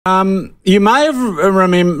You may have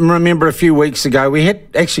remember a few weeks ago, we had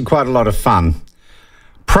actually quite a lot of fun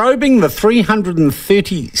probing the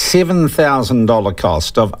 $337,000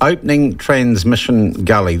 cost of opening Transmission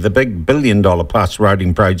Gully, the big billion-dollar-plus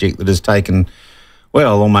roading project that has taken,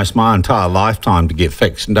 well, almost my entire lifetime to get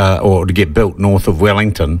fixed or to get built north of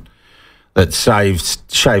Wellington, that shaves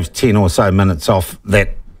 10 or so minutes off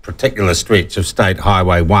that particular stretch of State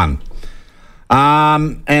Highway 1.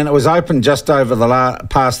 And it was open just over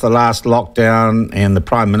past the last lockdown, and the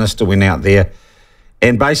Prime Minister went out there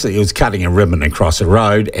and basically he was cutting a ribbon across a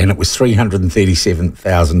road, and it was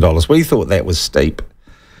 $337,000. We thought that was steep.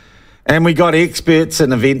 And we got experts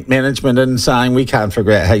in event management in saying we can't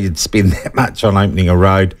figure out how you'd spend that much on opening a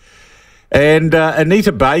road. And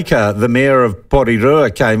Anita Baker, the Mayor of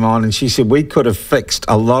Porirua, came on and she said we could have fixed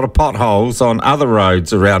a lot of potholes on other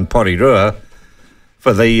roads around Porirua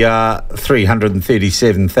for the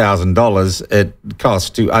 $337,000 it costs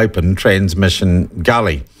to open Transmission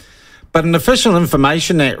Gully. But an Official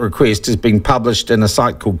Information Act request has been published in a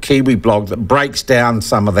site called Kiwi Blog that breaks down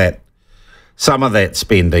some of that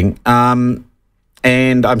spending. And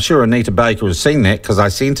I'm sure Anita Baker has seen that because I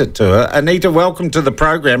sent it to her. Anita, welcome to the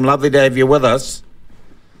program. Lovely to have you with us.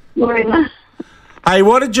 Morena. Hey,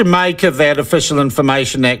 what did you make of that Official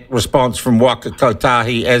Information Act response from Waka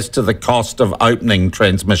Kotahi as to the cost of opening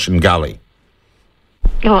Transmission Gully?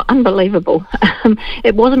 Oh, unbelievable.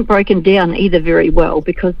 It wasn't broken down either very well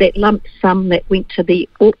because that lump sum that went to the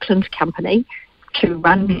Auckland company to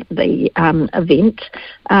run the event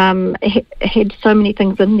had so many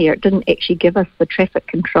things in there. It didn't actually give us the traffic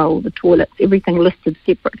control, the toilets, everything listed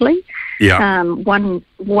separately. Yeah. One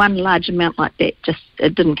large amount like that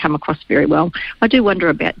it didn't come across very well. I do wonder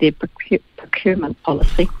about their procurement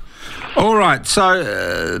policy. All right.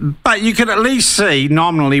 So, but you could at least see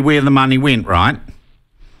nominally where the money went, right?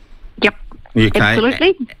 Yep. Okay.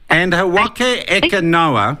 Absolutely. And Waka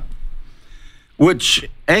Ekanoa, which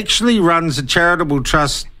actually runs a charitable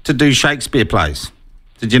trust to do Shakespeare plays.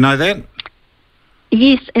 Did you know that?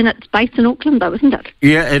 Yes, and it's based in Auckland though, isn't it?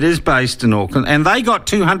 Yeah, it is based in Auckland. And they got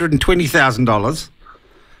 $220,000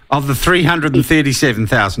 of the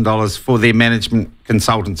 $337,000 for their management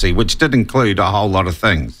consultancy, which did include a whole lot of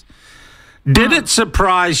things. Did it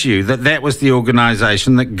surprise you that that was the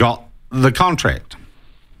organisation that got the contract?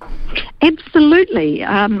 Absolutely.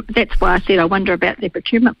 That's why I said I wonder about their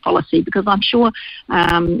procurement policy, because I'm sure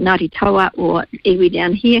Ngāti Toa or iwi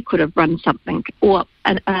down here could have run something, or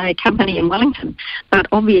a company in Wellington. But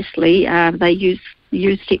obviously they use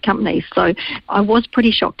set companies. So I was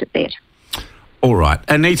pretty shocked at that. All right.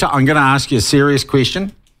 Anita, I'm going to ask you a serious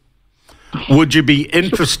question. Would you be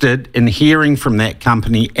interested in hearing from that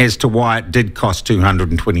company as to why it did cost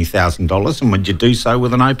 $220,000, and would you do so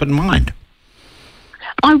with an open mind?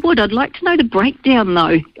 I would. I'd like to know the breakdown,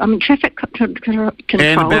 though. I mean, traffic control.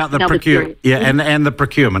 And about the procurement. Yeah, and the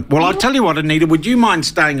procurement. Well, I'll tell you what, Anita, would you mind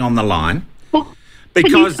staying on the line? Well,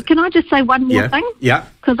 because can I just say one more thing? Yeah.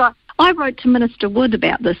 Because I wrote to Minister Wood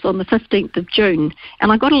about this on the 15th of June,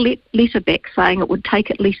 and I got a letter back saying it would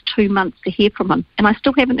take at least 2 months to hear from him, and I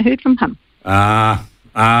still haven't heard from him.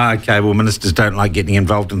 Okay. Well, ministers don't like getting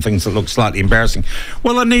involved in things that look slightly embarrassing.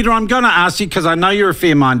 Well, Anita, I'm going to ask you, because I know you're a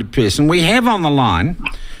fair-minded person. We have on the line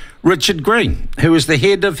Richard Green, who is the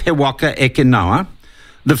head of Waka Ekanoa,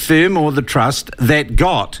 the firm or the trust that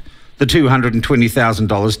got the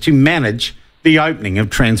 $220,000 to manage the opening of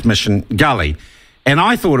Transmission Gully. And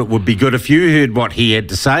I thought it would be good if you heard what he had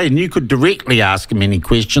to say and you could directly ask him any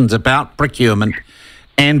questions about procurement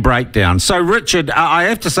and breakdown. So, Richard, I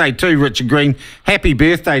have to say too, Richard Green, happy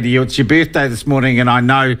birthday to you. It's your birthday this morning, and I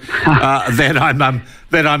know that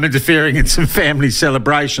I'm interfering in some family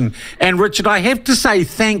celebration. And, Richard, I have to say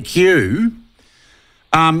thank you,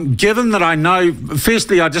 given that I know,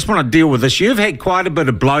 firstly, I just want to deal with this. You've had quite a bit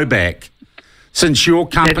of blowback since your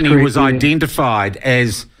company was identified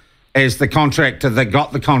as the contractor that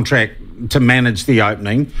got the contract to manage the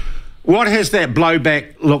opening. What has that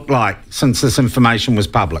blowback looked like since this information was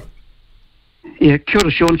public? Yeah, kia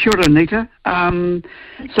ora, Sean. Kia ora, Anita.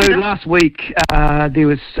 So last week there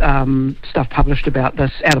was stuff published about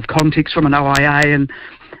this out of context from an OIA, and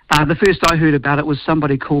the first I heard about it was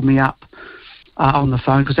somebody called me up on the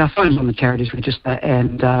phone, because our phone's on the charities register,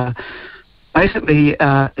 and basically,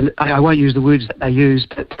 I won't use the words that they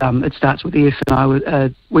used, but it starts with F,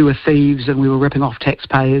 and we were thieves, and we were ripping off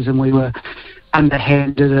taxpayers, and we were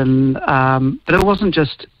underhanded, and but it wasn't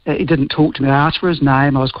just, he didn't talk to me. I asked for his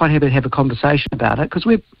name. I was quite happy to have a conversation about it, because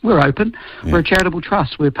we're open. Yeah. We're a charitable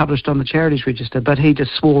trust. We're published on the charities register, but he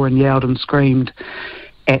just swore and yelled and screamed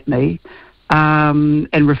at me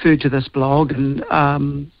and referred to this blog, and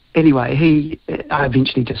anyway, I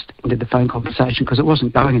eventually just ended the phone conversation because it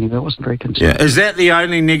wasn't going anywhere. It wasn't very concerned. Yeah. Is that the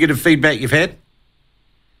only negative feedback you've had?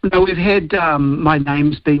 No, we've had my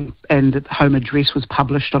name's been and the home address was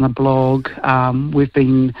published on a blog. There's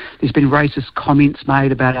been racist comments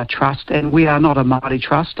made about our trust, and we are not a Māori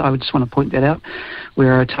trust. I would just want to point that out.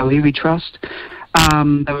 We're a Tauiwi trust.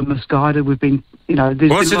 They were misguided. We've been,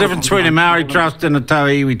 What's the difference between a Maori trust and a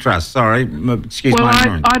Tauiwi trust? Sorry, excuse my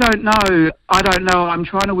ignorance. I don't know. I'm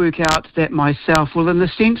trying to work out that myself. Well, in the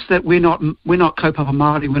sense that we're not kaupapa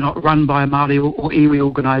Māori, we're not run by a Māori or iwi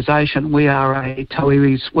organisation. We are a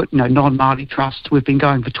Tauiwi's, non-Māori trust. We've been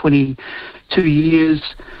going for 22 years,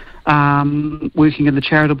 working in the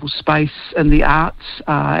charitable space in the arts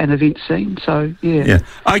and event scene. So, yeah.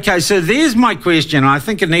 Yeah. Okay, so there's my question. I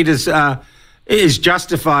think Anita's is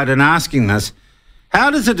justified in asking this. How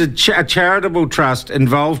does a charitable trust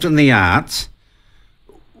involved in the arts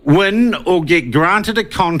win or get granted a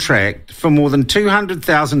contract for more than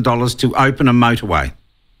 $200,000 to open a motorway?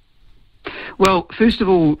 Well, first of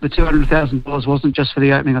all, the $200,000 wasn't just for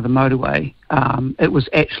the opening of the motorway. It was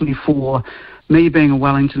actually for me being in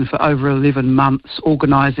Wellington for over 11 months,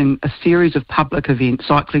 organising a series of public events,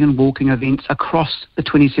 cycling and walking events across the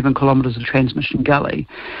 27 kilometres of Transmission Gully.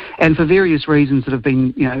 And for various reasons that have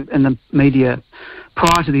been, in the media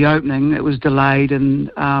prior to the opening, it was delayed. And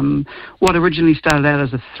what originally started out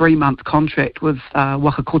as a 3-month contract with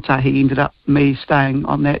Waka ended up me staying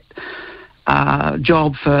on that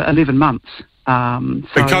job for 11 months.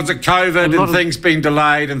 Because of COVID and things being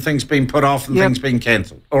delayed and things being put off and things being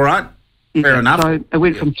cancelled. All right? Yeah, fair enough. So it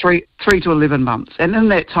went from three to 11 months. And in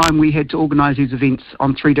that time, we had to organise these events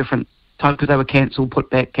on 3 different times because they were cancelled, put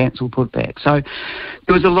back, cancelled, put back. So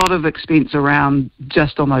there was a lot of expense around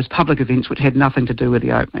just on those public events which had nothing to do with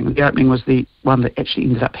the opening. The opening was the one that actually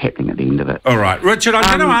ended up happening at the end of it. All right. Richard, I'm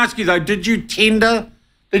going to ask you, though, did you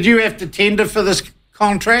have to tender for this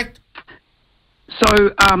contract?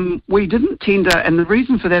 So we didn't tender, and the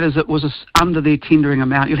reason for that is it was under their tendering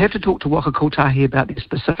amount. You'll have to talk to Waka Kotahi about their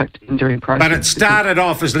specific tendering process. But it started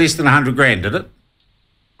off as less than $100,000, did it?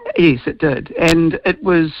 Yes, it did, and it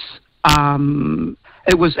was,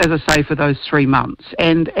 as I say, for those 3 months.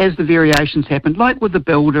 And as the variations happened, like with the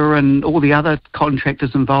builder and all the other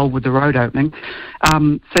contractors involved with the road opening,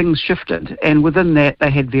 things shifted. And within that,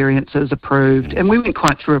 they had variances approved. And we went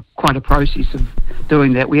through quite a process of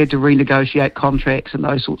doing that. We had to renegotiate contracts and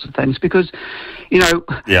those sorts of things because, we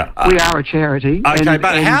are a charity. Okay,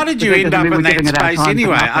 but how did you end up in that space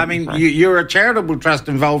anyway? I mean, you're a charitable trust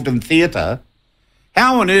involved in theatre.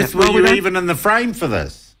 How on earth were you even in the frame for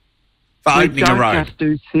this? For opening a road?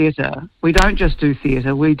 We don't just do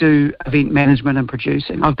theatre. We do event management and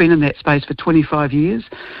producing. I've been in that space for 25 years.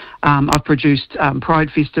 I've produced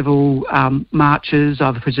Pride Festival marches.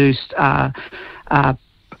 I've produced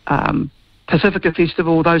Pacifica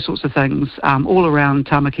Festival, those sorts of things, all around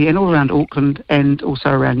Tamaki and all around Auckland and also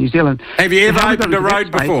around New Zealand. Have you ever opened a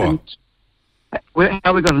road before?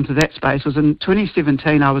 How we got into that space was in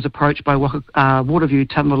 2017. I was approached by Waterview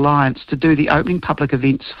Tunnel Alliance to do the opening public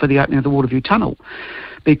events for the opening of the Waterview Tunnel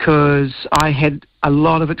because I had a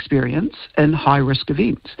lot of experience in high-risk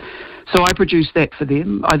events. So I produced that for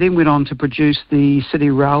them. I then went on to produce the City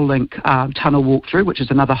Rail Link tunnel walkthrough, which is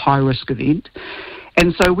another high-risk event.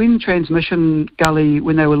 And so when Transmission Gully,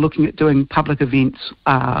 when they were looking at doing public events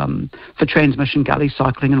for Transmission Gully,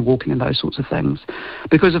 cycling and walking and those sorts of things,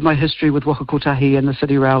 because of my history with Waka Kotahi and the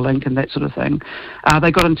City Rail Link and that sort of thing, they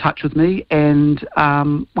got in touch with me and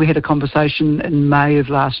we had a conversation in May of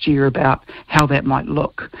last year about how that might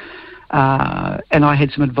look. And I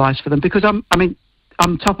had some advice for them because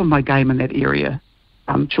I'm top of my game in that area.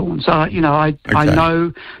 Sean. So, I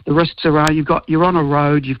know the risks around. You're on a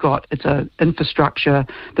road, it's a infrastructure.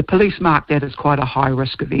 The police mark that as quite a high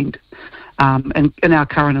risk event. And in our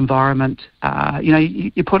current environment,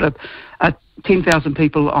 you put a 10,000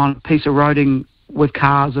 people on a piece of roading with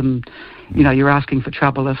cars and, you're asking for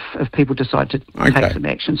trouble if people decide to take some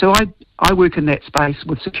action. So I work in that space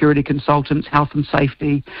with security consultants, health and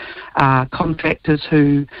safety, contractors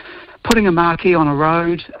who putting a marquee on a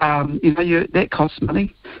road, that costs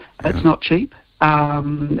money. It's not cheap.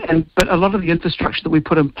 But a lot of the infrastructure that we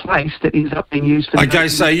put in place that ends up being used for... Okay,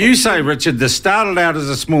 so you say, Richard, this started out as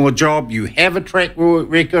a small job. You have a track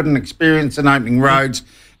record and experience in opening roads.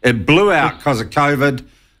 It blew out because of COVID,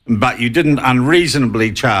 but you didn't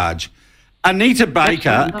unreasonably charge. Anita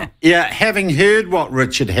Baker, having heard what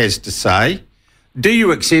Richard has to say, do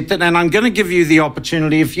you accept it? And I'm going to give you the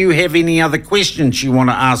opportunity. If you have any other questions you want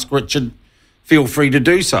to ask Richard, feel free to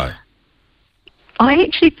do so. I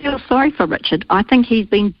actually feel sorry for Richard. I think he's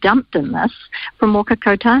been dumped in this from Waka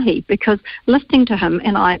Kotahi, because listening to him,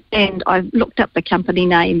 and I looked up the company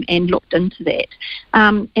name and looked into that,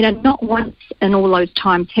 and not once in all those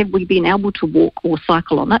times have we been able to walk or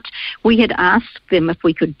cycle on it. We had asked them if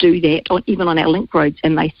we could do that, even on our link roads,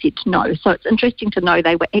 and they said no. So it's interesting to know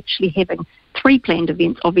they were actually having 3 planned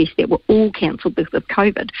events, obviously, that were all cancelled because of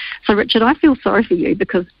COVID. So, Richard, I feel sorry for you,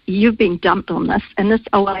 because you've been dumped on this, and this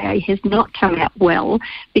OIA has not come out well,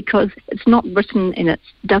 because it's not written and it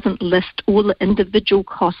doesn't list all the individual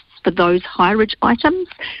costs for those high-ridge items,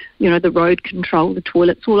 the road control, the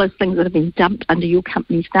toilets, all those things that have been dumped under your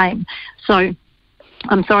company's name. So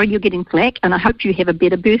I'm sorry you're getting flack, and I hope you have a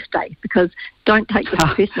better birthday, because don't take this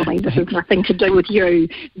personally. This has nothing to do with you.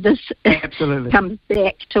 This absolutely comes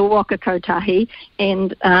back to Waka Kotahi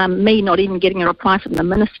and me not even getting a reply from the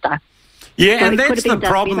minister. Yeah, so and that's the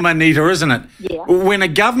problem, Anita, isn't it? Yeah. When a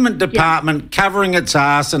government department covering its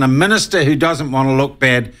arse and a minister who doesn't want to look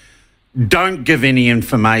bad don't give any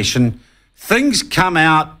information, things come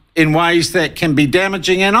out in ways that can be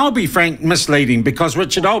damaging and, I'll be frank, misleading, because,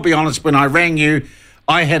 Richard, I'll be honest, when I rang you,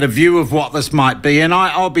 I had a view of what this might be, and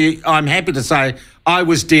I'm happy to say I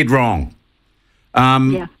was dead wrong.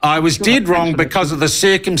 I was dead wrong because of the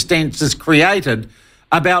circumstances created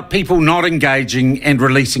about people not engaging and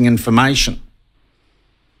releasing information.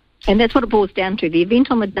 And that's what it boils down to. The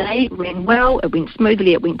event on the day ran well, it went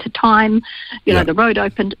smoothly, it went to time, the road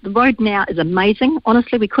opened. The road now is amazing.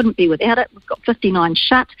 Honestly, we couldn't be without it. We've got 59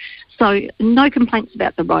 shut. So no complaints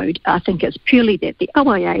about the road. I think it's purely that the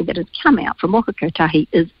OIA that has come out from Waka Kotahi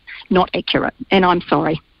is not accurate, and I'm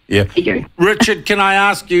sorry. Yeah. For you. Richard, can I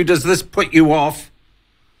ask you, does this put you off,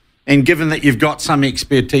 and given that you've got some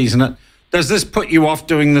expertise in it, does this put you off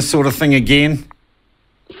doing this sort of thing again?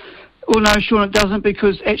 Well, no, Sean, it doesn't,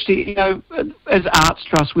 because actually, as Arts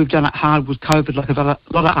Trust, we've done it hard with COVID, like a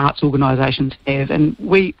lot of arts organisations have, and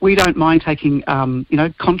we don't mind taking,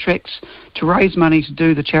 contracts to raise money to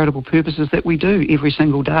do the charitable purposes that we do every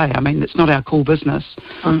single day. I mean, it's not our core business,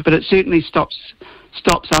 but it certainly stops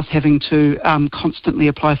us having to constantly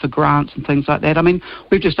apply for grants and things like that. I mean,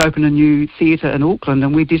 we've just opened a new theatre in Auckland,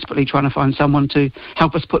 and we're desperately trying to find someone to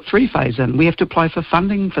help us put 3-phase in. We have to apply for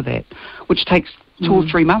funding for that, which takes 2 or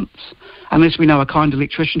 3 months, unless we know a kind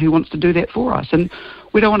electrician who wants to do that for us. And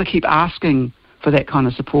we don't want to keep asking for that kind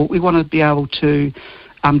of support. We want to be able to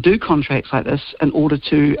do contracts like this in order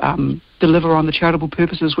to deliver on the charitable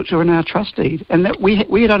purposes which are in our trust deed. And that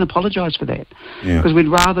we don't apologise for that, because we'd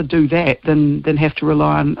rather do that than have to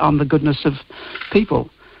rely on the goodness of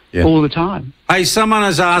people all the time. Hey, someone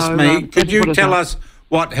has asked me, could you tell us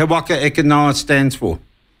what He Waka Eke Noa stands for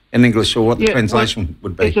in English, or what the translation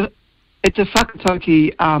would be? It's a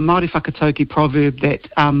whakatauki, Māori whakatauki proverb that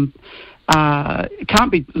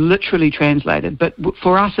can't be literally translated, but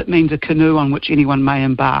for us it means a canoe on which anyone may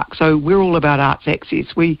embark. So we're all about arts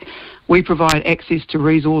access. We provide access to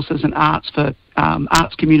resources and arts for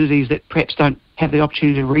arts communities that perhaps don't have the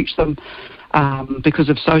opportunity to reach them because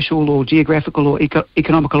of social or geographical or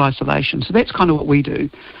economical isolation. So that's kind of what we do,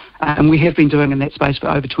 and we have been doing in that space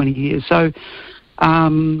for over 20 years. So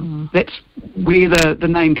that's where the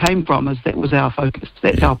name came from, as that was our focus.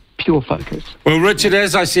 That's our pure focus. Well, Richard,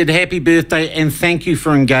 as I said, happy birthday, and thank you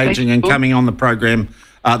for engaging and coming on the program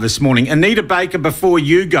this morning. Anita Baker, before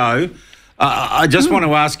you go, I just want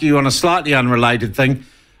to ask you on a slightly unrelated thing.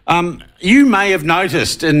 You may have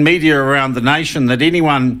noticed in media around the nation that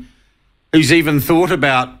anyone who's even thought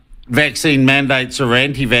about vaccine mandates or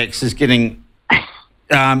anti-vax is getting,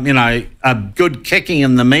 a good kicking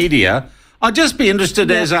in the media. I'd just be interested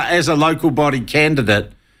as a local body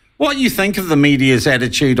candidate, what you think of the media's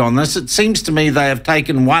attitude on this. It seems to me they have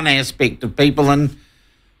taken one aspect of people and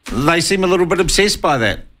they seem a little bit obsessed by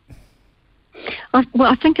that.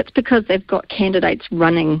 I think it's because they've got candidates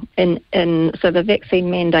running so the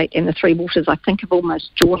vaccine mandate and the Three Waters, I think, have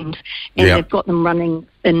almost joined, and they've got them running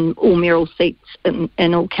in all mayoral seats and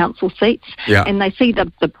all council seats, and they see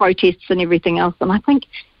the protests and everything else, and I think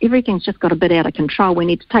everything's just got a bit out of control. We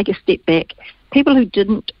need to take a step back. People who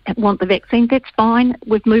didn't want the vaccine, that's fine.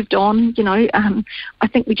 We've moved on, I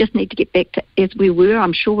think we just need to get back to as we were.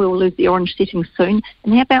 I'm sure we'll lose the orange setting soon.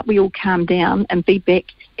 And how about we all calm down and be back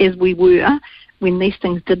as we were when these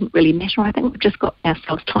things didn't really matter? I think we've just got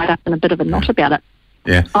ourselves tied up in a bit of a knot about it.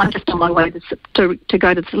 Yeah. I'm just on my way to go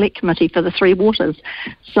to the select committee for the Three Waters.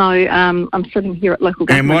 So I'm sitting here at local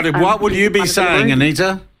government. And what would you be saying,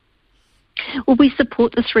 Anita? Well, we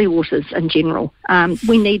support the Three Waters in general.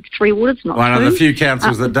 We need Three Waters, not one two. of the few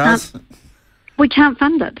councils that does. We can't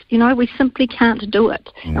fund it. We simply can't do it.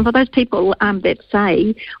 And for those people that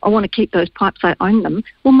say, I want to keep those pipes, I own them,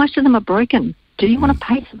 well, most of them are broken. Do you want to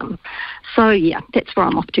pay for them? So, yeah, that's where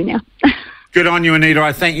I'm off to now. Good on you, Anita.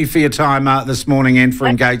 I thank you for your time this morning and for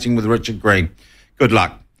engaging with Richard Green. Good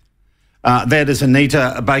luck. That is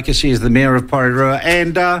Anita Baker. She is the Mayor of Porirua.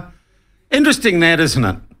 And interesting that, isn't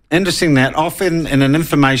it? Interesting that often in an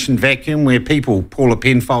information vacuum where people, Paula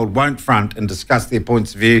Penfold, won't front and discuss their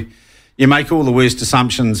points of view, you make all the worst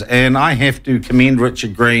assumptions. And I have to commend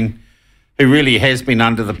Richard Green, who really has been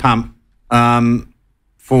under the pump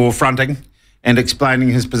for fronting and explaining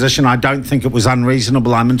his position. I don't think it was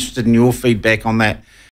unreasonable. I'm interested in your feedback on that.